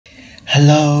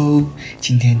Hello，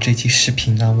 今天这期视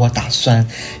频呢，我打算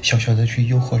小小的去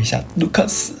诱惑一下卢卡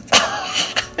斯，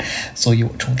所以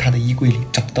我从他的衣柜里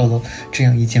找到了这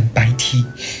样一件白 T，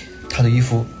 他的衣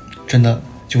服真的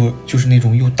就是那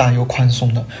种又大又宽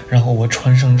松的，然后我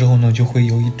穿上之后呢，就会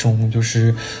有一种就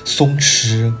是松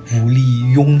弛、无力、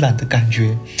慵懒的感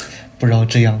觉，不知道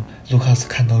这样卢卡斯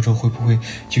看到之后会不会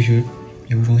就是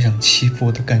有一种想欺负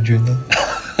我的感觉呢？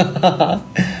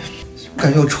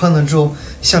感觉我穿了之后，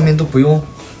下面都不用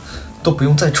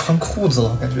再穿裤子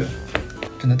了，感觉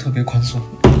真的特别宽松。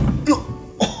哟，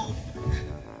好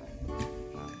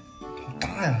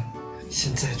大呀！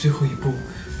现在最后一步，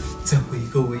再围一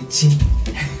个围巾。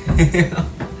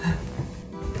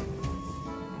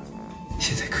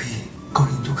现在可以勾引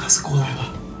卢卡斯过来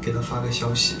了，给他发个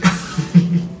消息。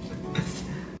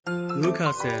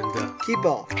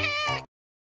Lucas&Kibo。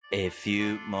A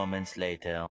few moments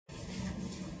later.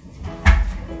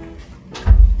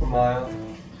 干嘛呀？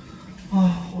啊，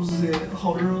好热，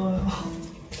好热呀！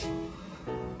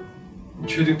你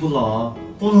确定不冷啊？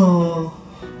不冷，好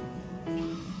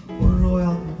热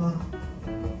呀！你看。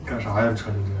干啥呀？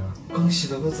穿成这样？刚洗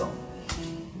了个澡。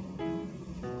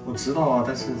我知道啊，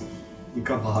但是你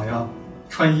干嘛呀？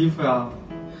穿衣服呀，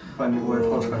把你外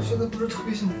套穿上。现在不是特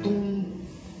别想动，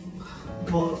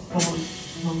帮我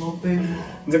挠背吗？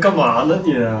你在干嘛呢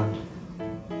你？干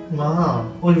嘛？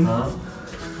我啊？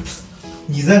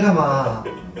你在干嘛？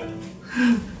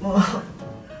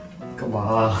干嘛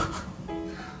啊？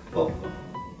哦，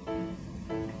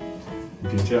你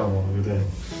别这样嘛，有点。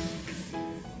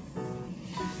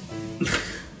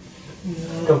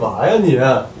干嘛呀你？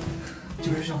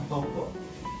就是想抱抱。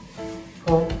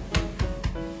哦，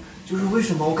就是为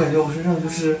什么我感觉我身上就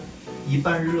是一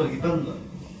半热一半冷？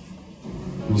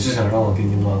你是想让我给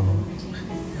你暖吗？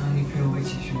让你陪我一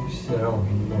起休息。想让我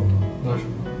给你暖吗？暖什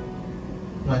么？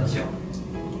暖脚。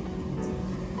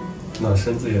暖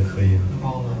身子也可以，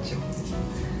帮我暖脚。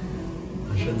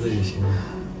暖身子也行。啊？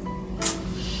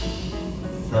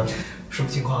什么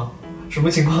情况？什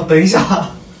么情况？等一下，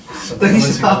等一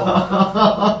下，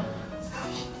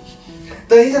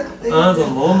等一下。啊，怎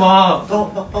么了吗？帮我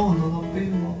挠挠背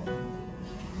吗？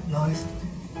挠一下。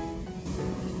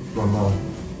暖吗？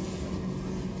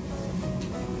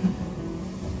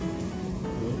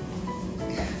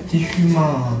继续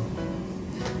嘛。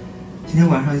今天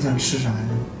晚上你想吃啥呀？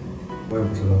我也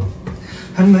不知道。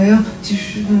还没啊，继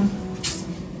续呢。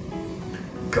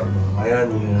干嘛呀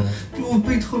你？就我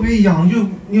背特别痒，就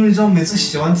因为你知道，每次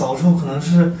洗完澡之后，可能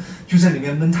是就在里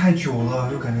面闷太久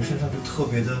了，就感觉身上就特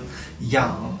别的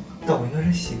痒。但我应该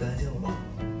是洗干净了吧？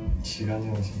洗干净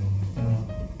了，洗干净了。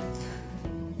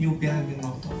右边还没挠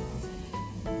到。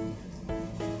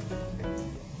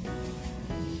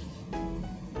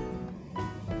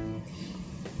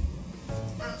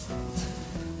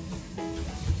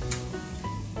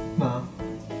妈，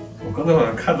我刚才晚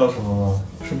上看到什么吗？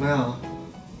什么呀？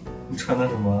你穿的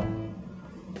什么？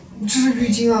这是浴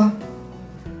巾啊。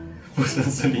不是，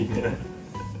这里面。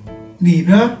里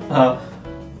边？啊。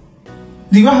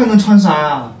里边还能穿啥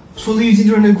呀？除了浴巾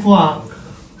就是内裤啊。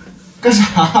干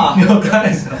啥？你要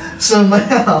看一下。什么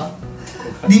呀？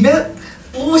里边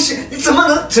不行，你怎么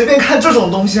能随便看这种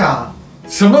东西啊？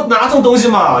什么哪种东西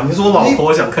嘛？你说我老婆，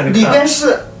我想看就看。里边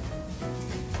是。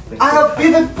哎呀，别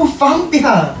不方便，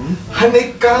还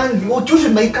没干，我就是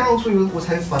没干，所以我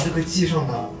才把这个系上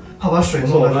的，怕把水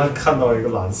弄。我刚才看到一个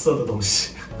蓝色的东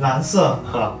西。蓝色？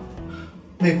哈。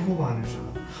内裤吧，那是。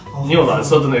你有蓝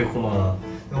色的内裤吗？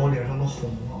然后我脸上都红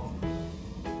了。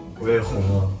我也红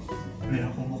了。脸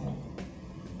上红不红？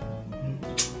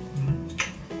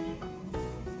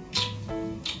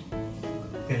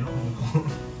脸上红不红？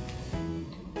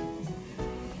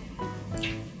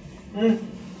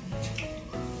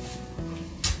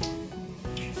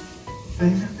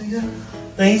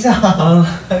等一下，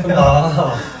干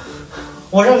嘛？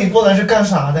我让你过来是干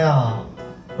啥的呀？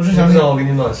我是想让我给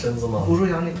你暖身子吗？我说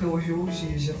让你陪我休息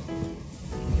一下。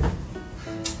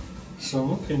什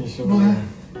么陪你休息？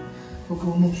都给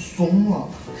我弄松了，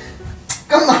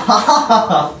干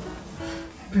嘛？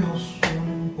不要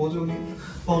松，脖子有点，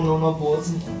帮我挠挠脖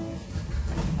子。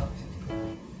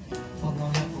帮我挠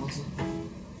挠脖子。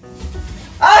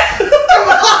哎，干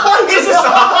嘛？这是啥？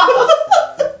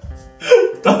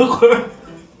等会儿，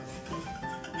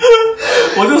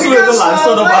我就说有个蓝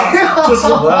色的吧，这是什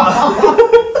么呀？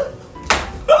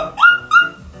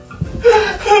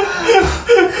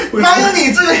哪有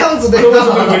你这个样子的呀？为什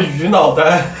么有个鱼脑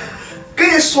袋？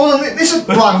跟你说的那是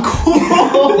短裤，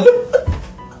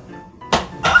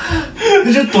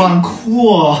那是短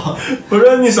裤。不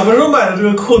是你什么时候买的这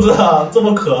个裤子啊？这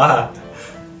么可爱？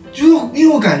就因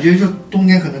为我感觉就冬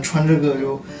天可能穿这个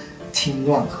就挺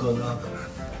暖和的，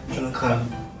真的可爱。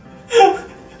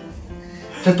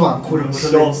这短裤，这不是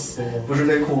内，不是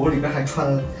内裤，我里边穿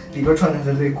的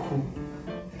是内裤。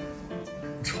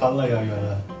穿了呀，原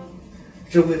来。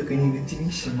这为了给你一个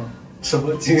惊喜吗？什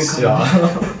么惊喜啊？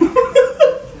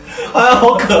哎呀，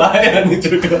好可爱呀！你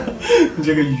这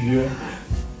个鱼。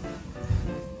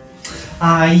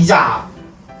哎呀，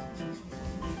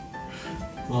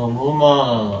怎么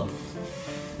嘛？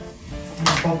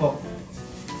抱抱。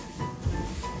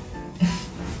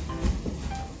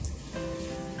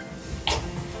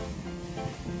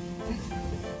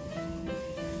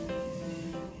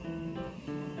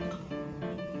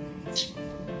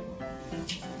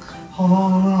好了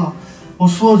好了，我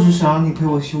说了只想让你陪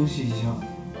我休息一下。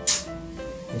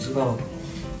我知道了，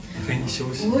陪你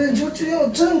休息。我也就这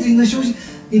样正经的休息，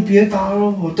你别打扰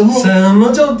我。等会儿什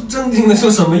么叫正经的休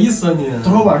息？什么意思啊你？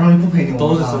等会儿晚上就不陪你玩了。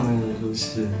都是正经的休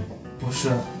息。不是，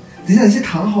等一下你先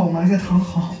躺好吗？先躺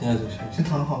好。现在就休息。先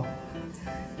躺好。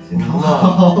先躺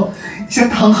好。先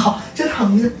躺好。先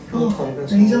躺着。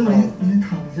等一下嘛，你先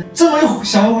躺着。这么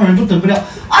想一会儿就等不了。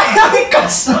哎呀，你干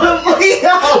什么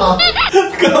呀？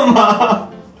干嘛？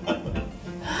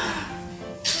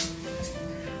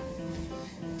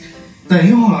等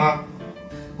一会儿，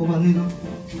我把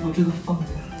这个放下。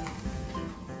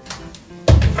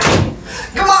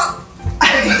干嘛？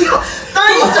哎呀，等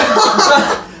一下，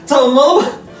怎么？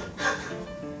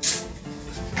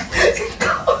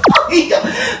哎呀，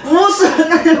不是，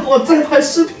那我在拍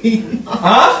视频呢。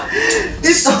啊？你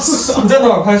在哪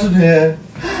儿拍视频？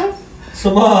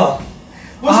什么？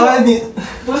哎，你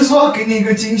不是说要给你一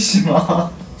个惊喜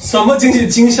吗？什么惊喜？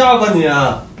惊吓吧你？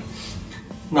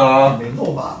哪儿？没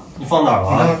漏吧？你放哪儿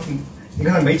了？你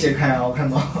刚才没解开啊，我看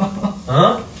到。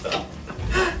嗯？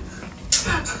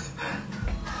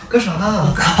干啥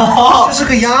呢？靠！这是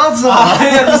个鸭子啊！哎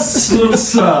呀，是不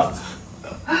是？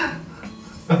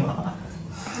干嘛？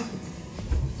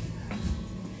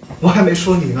我还没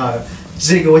说你呢，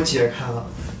直接给我解开了。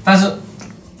但是，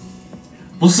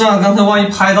不是啊，刚才万一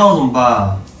拍到怎么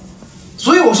办？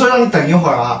所以我说让你等一会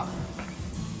儿啊。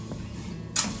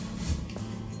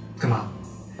干嘛？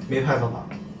没拍到吧？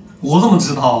我怎么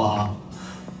知道啊？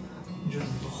你这怎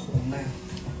么都红了呀？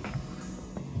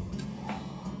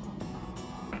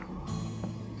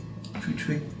吹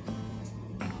吹。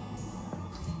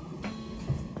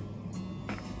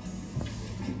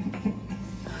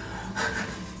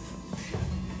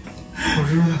我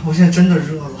热，我现在真的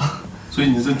热了。所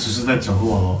以你这只是在整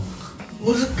我喽？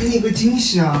我是给你个惊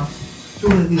喜啊，就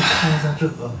为了给你看一下这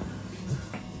个。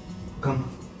干嘛？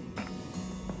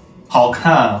好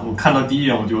看，我看到第一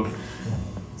眼我就。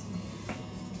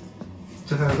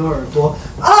这还有个耳朵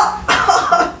啊！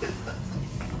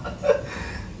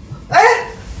哎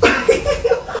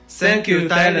Thank you,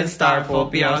 Dylan Star, for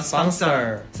being our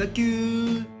sponsor. Thank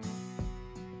you.